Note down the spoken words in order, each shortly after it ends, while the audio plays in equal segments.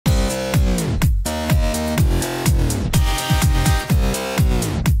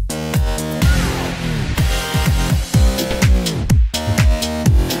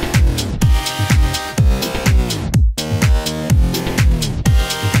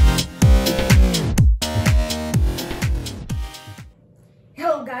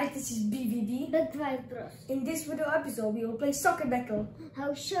BWB BlackWhiteBros. In this video episode, we will play Soccer Battle.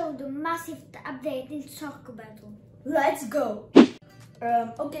 I'll show the massive update in Soccer Battle. Let's go!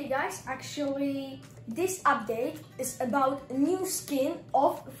 Okay guys, actually this update is about a new skin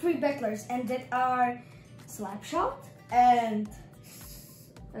of 3 battlers, and that are Slapshot and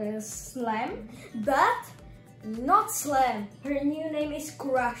Slam, but not Slam. Her new name is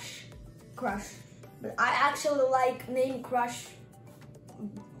Crush. But I actually like name Crush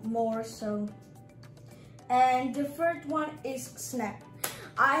more, so. And the third one is Snap.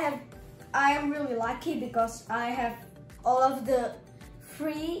 I am really lucky because I have all of the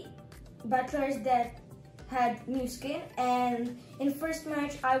 3 battlers that had new skin, and in first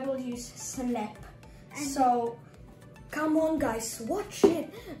match I will use Snap. So come on guys, watch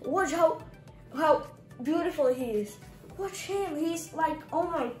it. Watch how beautiful he is. Watch him. He's like, oh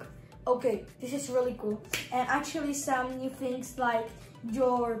my. Okay, this is really cool. And actually some new things like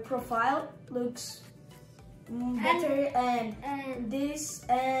your profile looks better, and this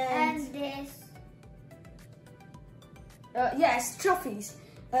and this. Yes, trophies.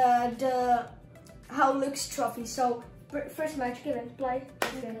 The how looks trophy. So first match, give it play.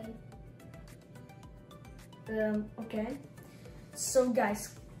 Okay. So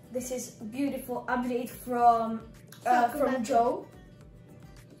guys, this is beautiful update from Joe.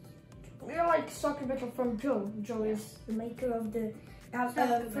 We like Soccer Battle from Joe. Joe is the maker of the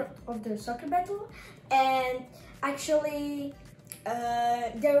Soccer Battle, and actually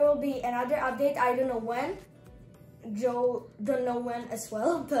there will be another update. I don't know when. Joe don't know when as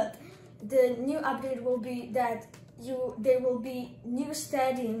well, but the new update will be that there will be new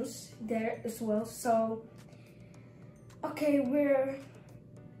stadiums there as well. So okay, we are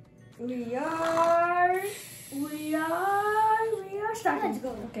starting. Let's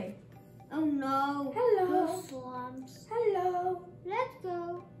go. Okay. Oh no. Hello. No slums. Hello. Let's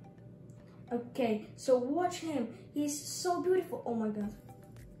go. Okay, so watch him. He's so beautiful. Oh my god.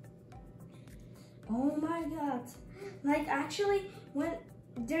 Oh my god. Like actually, when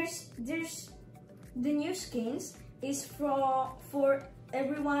there's the new skins is for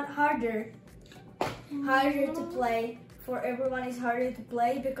everyone harder to play. For everyone is harder to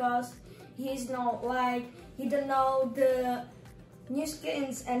play because he's not like, he don't know the new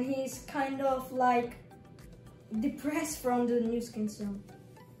skins, and he's kind of like depressed from the new skins. So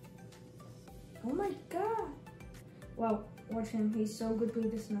oh my god. Wow, watch him. He's so good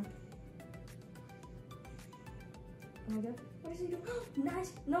with the snap. Oh my god. What is he doing? Oh,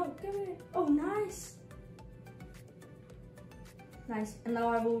 nice. No, give it. Oh, nice. Nice. And now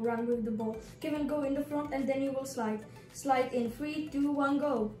I will run with the ball. Kevin, go in the front, and then you will slide. Slide in 3, 2, 1,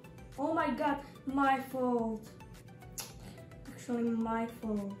 go. Oh my god. My fault. Actually, my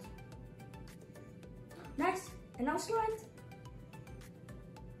fault. Nice. And now slide.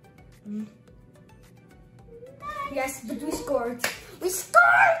 Nice. Yes, but we scored. We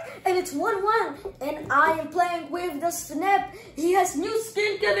scored! And it's 1-1. And I am playing with the Snap. He has new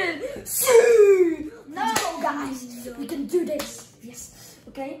skin, Kevin. See! No, let's go, guys. We can do this. Yes.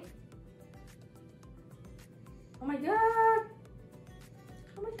 Okay. Oh my god.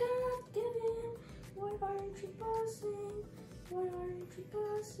 Oh my god, Kevin. Why aren't you passing? Why aren't you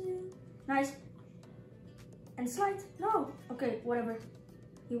passing? Nice. And slide. No. Okay, whatever.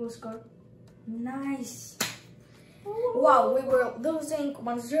 He will score. Nice. Wow, we were losing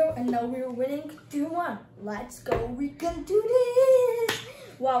 1-0 and now we're winning 2-1. Let's go, we can do this.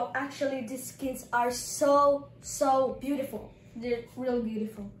 Wow, actually these skins are so beautiful. They're real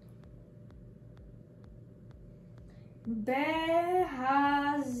beautiful.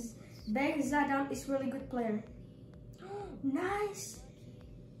 Zadam is really good player. Nice.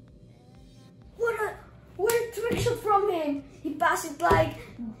 What a trick shot from him. He passed it like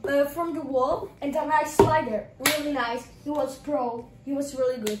from the wall, and a nice slider. Really nice. He was pro. He was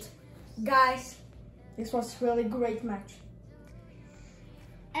really good. Guys, this was really great match.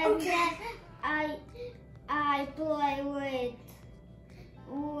 And then I play with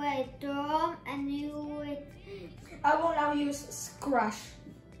Tom and you with... I will now use Crush.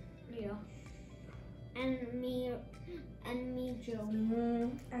 Yeah. And me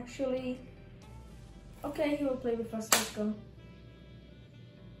Joe. Actually, okay, he will play with us. Let's go.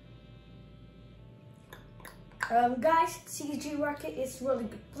 Guys, CG Rocket is really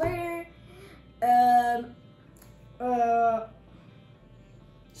good player.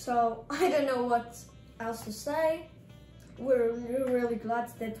 So I don't know what else to say. We're really glad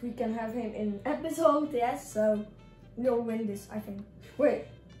that we can have him in episode. Yes, so we'll win this, I think. Wait,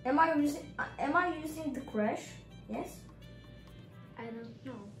 am I using the crash? Yes. I don't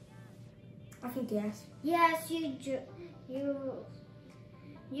know. I think yes. Yes,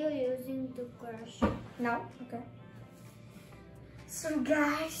 You're using the crush. No? Okay. So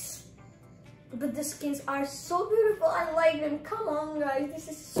guys, but the skins are so beautiful. I like them. Come on guys, this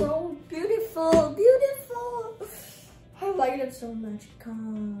is so beautiful. Beautiful. I like them so much. Come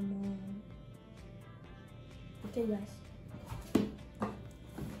on. Okay guys.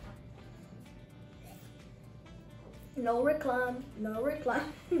 No reclam. No reclam.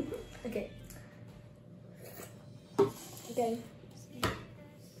 Okay. Okay.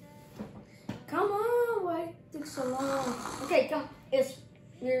 Come on, why it took so long? Okay, come. Yes,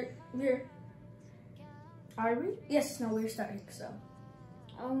 we're. Are we? Yes, no, we're starting. So.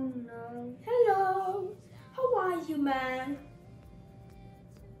 Oh no. Hello. How are you, man?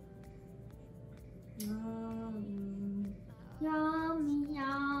 Yummy, yummy,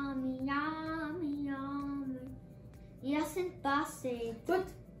 yummy, yummy. He doesn't pass it. But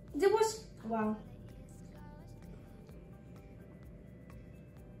there was wow.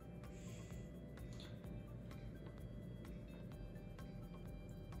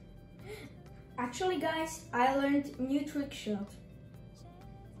 Actually, guys, I learned new trick shot,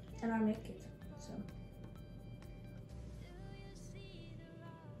 and I make it. So,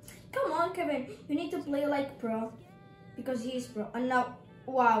 come on, Kevin, you need to play like pro, because he is pro. And now,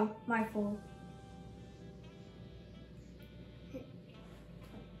 wow, my fault.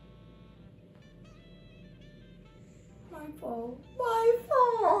 My fault. My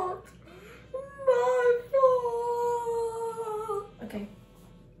fault. My fault. Okay.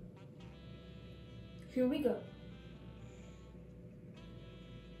 Here we go.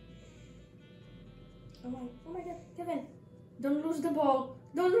 Oh my god, Kevin. Don't lose the ball.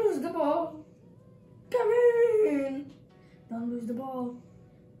 Don't lose the ball. Kevin. Don't lose the ball.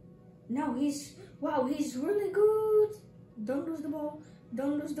 No, wow, he's really good. Don't lose the ball.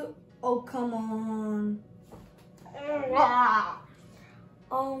 Don't lose the, oh, come on.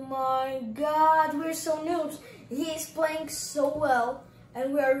 Oh my god, we're so noobs. He is playing so well,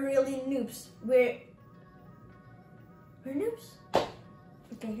 and we are really noobs. We're noobs?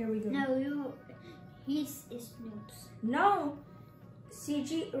 Okay, here we go. No, he's noobs. No!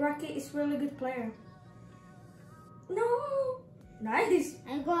 CG Rocky is really good player. No! Nice!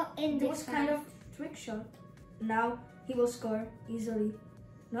 I got in It was kind of trick shot. Now he will score easily.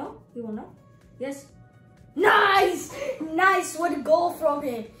 No? He will not? Yes. Nice! Nice! What a goal from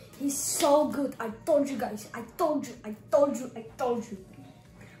him! He's so good. I told you guys. I told you. I told you. I told you.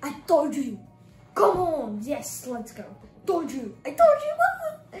 I told you. Come on! Yes, let's go. Told you. I told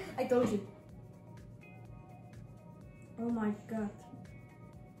you. I told you. Oh my god.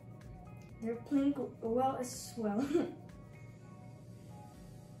 They're playing well as well.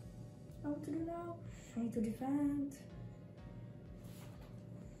 What to do now? I need to defend.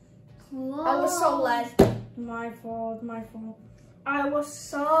 Whoa. I was so late. My fault, my fault. I was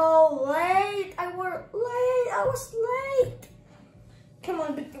so late. I was late. Come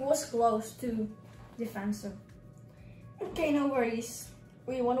on, but it was close to defensive. Okay, no worries.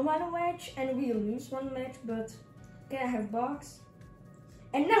 We won one match and we lose one match, but okay, I have box.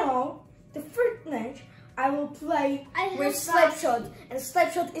 And now, the third match, I will play with Slapshot. And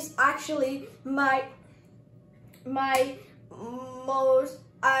Slapshot is actually my most,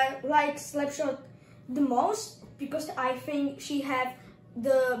 I like Slapshot the most because I think she have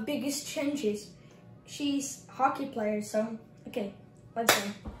the biggest changes. She's a hockey player, so okay, let's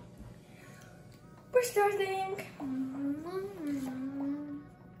go. We're starting.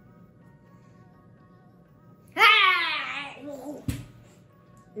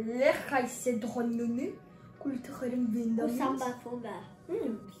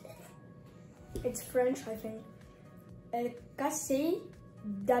 It's French, I think. Cassie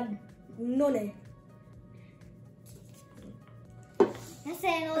Danone.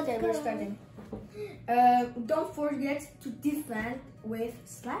 Okay, we're starting. Don't forget to defend with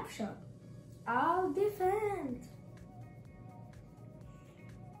Slapshot. I'll defend.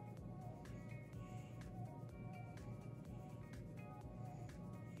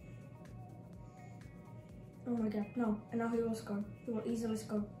 Oh my god, no. And now he will score. He will easily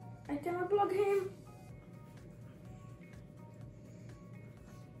score. I cannot block him.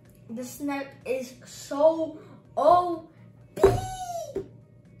 The snap is so OP.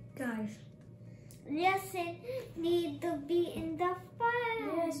 Guys. Yes, it need to be in the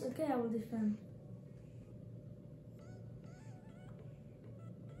fire. Yes, okay, I will defend.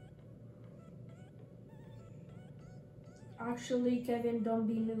 Actually, Kevin, don't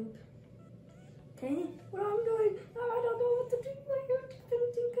be noob. Okay? What I'm doing? I don't know what to do.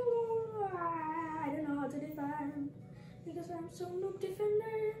 I don't know how to defend because I'm so noob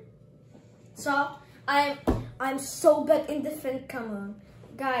defender. So I'm so bad in defense. Come on.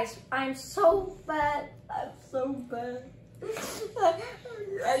 Guys, I'm so bad. I'm so bad.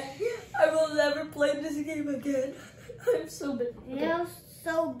 I will never play this game again. I'm so bad. Okay. You're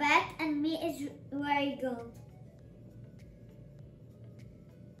so bad and me is very good.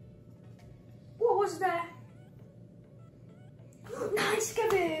 What was that? Nice,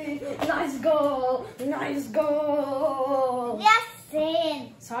 Kevin! Nice goal! Nice goal! Yes,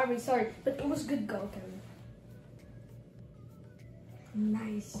 Sin. Sorry, but it was good goal, Kevin.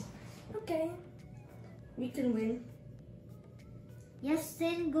 Nice. Okay, we can win. Yes,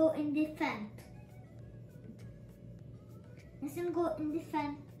 Sin, go in defend. Yes, Sin, go in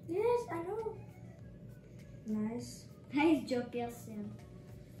defend. Yes, I know. Nice. Nice job, Yasin.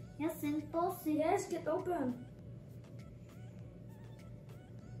 Yasin, pause it. Yes, get open.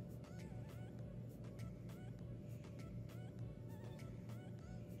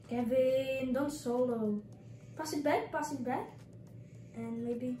 Kevin, don't solo. Pass it back, and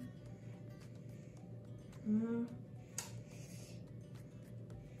maybe.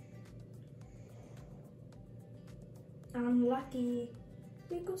 Unlucky.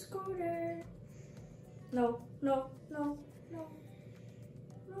 We could score there. No.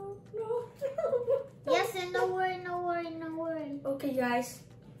 Yes, and no worry. Okay, guys.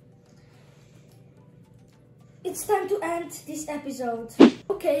 It's time to end this episode.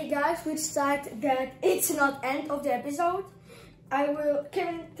 Okay, guys, we decided that it's not end of the episode.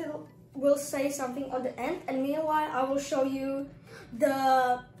 Kevin will say something on the end, and meanwhile, I will show you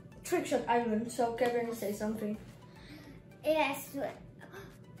the trick shot island. So Kevin will say something. Yes,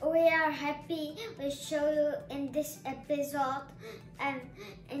 we are happy we show you in this episode and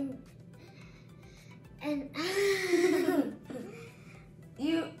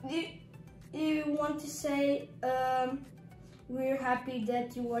you want to say we're happy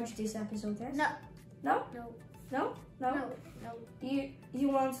that you watched this episode, yes? No. You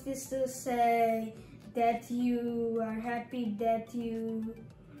want this to say that you are happy that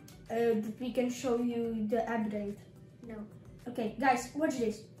that we can show you the update? No. Okay, guys, watch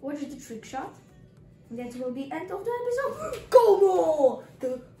this. Watch the trick shot. That will be end of the episode. Come on!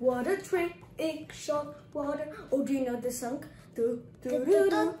 What a trick shot. Oh, do you know the song?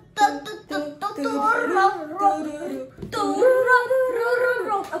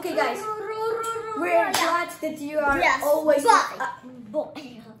 Okay, guys. We're glad that you are always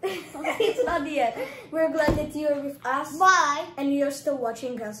it's not the end. We're glad that you are with us. Bye. And you're still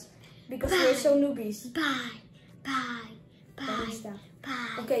watching us. Because we're so newbies. Bye.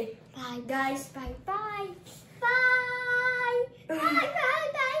 Okay, guys. Bye.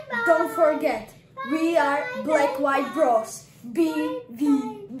 Don't forget, we are BlackWhiteBros.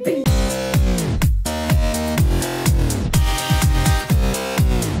 BWB.